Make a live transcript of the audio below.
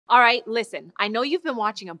Alright, listen, I know you've been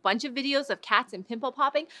watching a bunch of videos of cats and pimple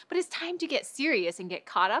popping, but it's time to get serious and get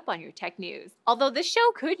caught up on your tech news. Although this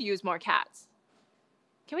show could use more cats.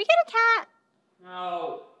 Can we get a cat?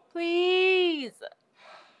 No. Please.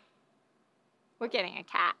 We're getting a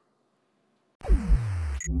cat.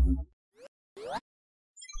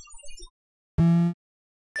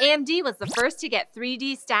 AMD was the first to get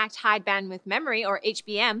 3D stacked high bandwidth memory, or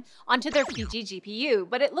HBM, onto their PG GPU,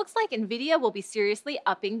 but it looks like Nvidia will be seriously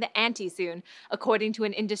upping the ante soon. According to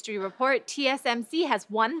an industry report, TSMC has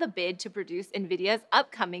won the bid to produce Nvidia's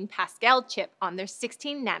upcoming Pascal chip on their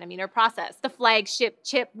 16nm process. The flagship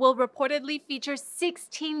chip will reportedly feature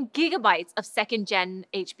 16 gigabytes of second-gen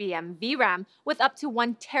HBM VRAM with up to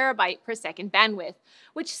 1 terabyte per second bandwidth,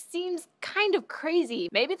 which seems kind of crazy.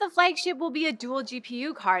 Maybe the flagship will be a dual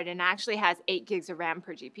GPU card and actually has 8 gigs of RAM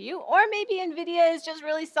per GPU, or maybe Nvidia is just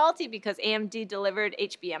really salty because AMD delivered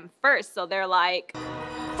HBM first, so they're like,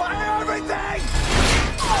 fire everything!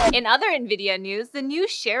 In other Nvidia news, the new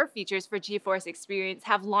share features for Geforce Experience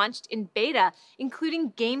have launched in beta,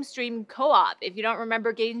 including Gamestream Co-op. If you don't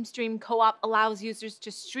remember, Gamestream Co-op allows users to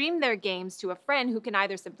stream their games to a friend who can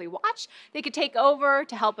either simply watch, they could take over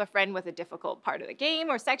to help a friend with a difficult part of the game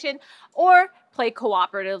or section, or play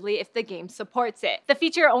cooperatively if the game supports it. The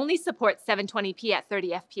feature only supports 720p at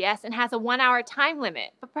 30 FPS and has a 1-hour time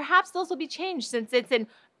limit, but perhaps those will be changed since it's an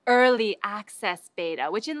early access beta,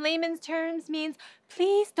 which in layman's terms means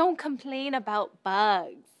please don't complain about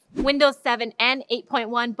bugs. Windows 7 and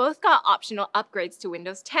 8.1 both got optional upgrades to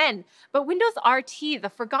Windows 10, but Windows RT, the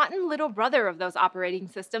forgotten little brother of those operating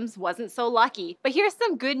systems, wasn't so lucky. But here's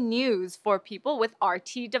some good news for people with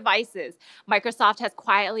RT devices. Microsoft has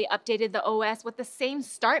quietly updated the OS with the same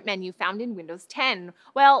start menu found in Windows 10.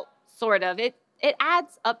 Well, sort of. It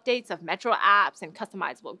adds updates of Metro apps and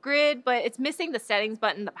customizable grid, but it's missing the settings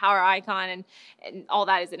button, the power icon, and all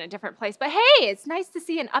that is in a different place. But hey, it's nice to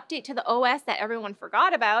see an update to the OS that everyone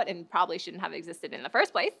forgot about and probably shouldn't have existed in the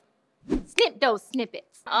first place. Snip those snippets.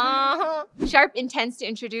 Sharp intends to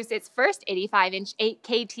introduce its first 85-inch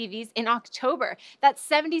 8K TVs in October. That's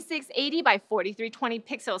 7680 by 4320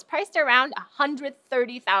 pixels, priced around $130,000.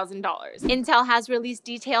 Intel has released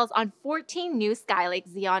details on 14 new Skylake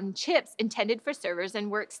Xeon chips intended for servers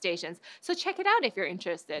and workstations, so check it out if you're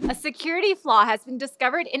interested. A security flaw has been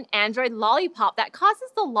discovered in Android Lollipop that causes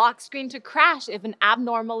the lock screen to crash if an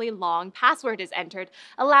abnormally long password is entered,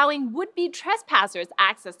 allowing would-be trespassers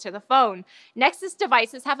access to the phone. Nexus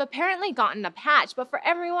devices have apparently gotten a patch, but for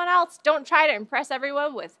everyone else, don't try to impress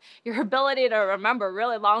everyone with your ability to remember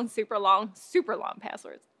really long, super long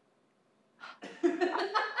passwords.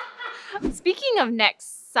 Speaking of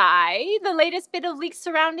Nexi, the latest bit of leaks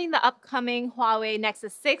surrounding the upcoming Huawei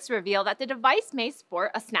Nexus 6 reveal that the device may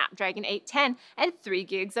sport a Snapdragon 810 and 3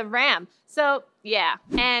 gigs of RAM. So yeah,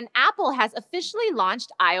 and Apple has officially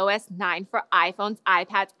launched iOS 9 for iPhones,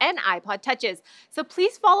 iPads, and iPod Touches. So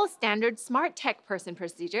please follow standard smart tech person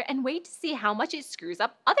procedure and wait to see how much it screws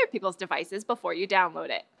up other people's devices before you download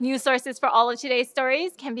it. News sources for all of today's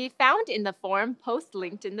stories can be found in the forum post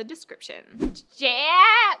linked in the description.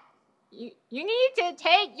 Jack! You need to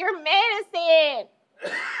take your medicine!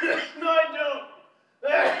 No, I don't.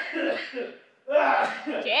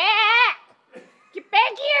 Jack! Get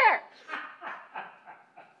back here!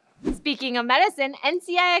 Speaking of medicine,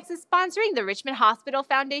 NCIX is sponsoring the Richmond Hospital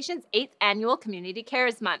Foundation's 8th Annual Community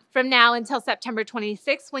Cares Month. From now until September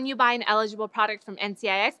 26th, when you buy an eligible product from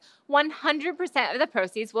NCIX, 100% of the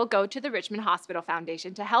proceeds will go to the Richmond Hospital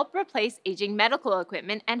Foundation to help replace aging medical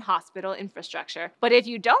equipment and hospital infrastructure. But if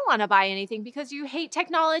you don't want to buy anything because you hate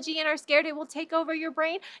technology and are scared it will take over your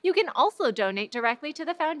brain, you can also donate directly to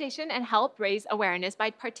the foundation and help raise awareness by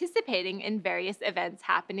participating in various events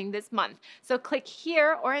happening this month. So click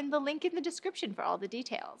here or in the link in the description for all the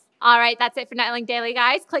details. Alright, that's it for Nightlink Daily,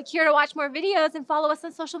 guys. Click here to watch more videos and follow us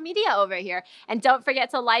on social media over here. And don't forget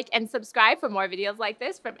to like and subscribe for more videos like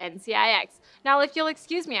this from NCIX. Now, if you'll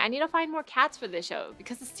excuse me, I need to find more cats for this show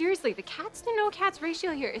because seriously, the cats to no cats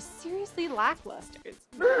ratio here is seriously lackluster.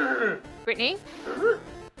 Brittany?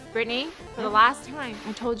 Brittany, for the last time,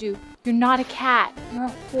 I told you, you're not a cat, you're a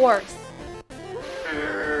horse.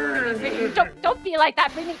 Brittany, don't be like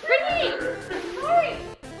that, Brittany. Brittany! Sorry.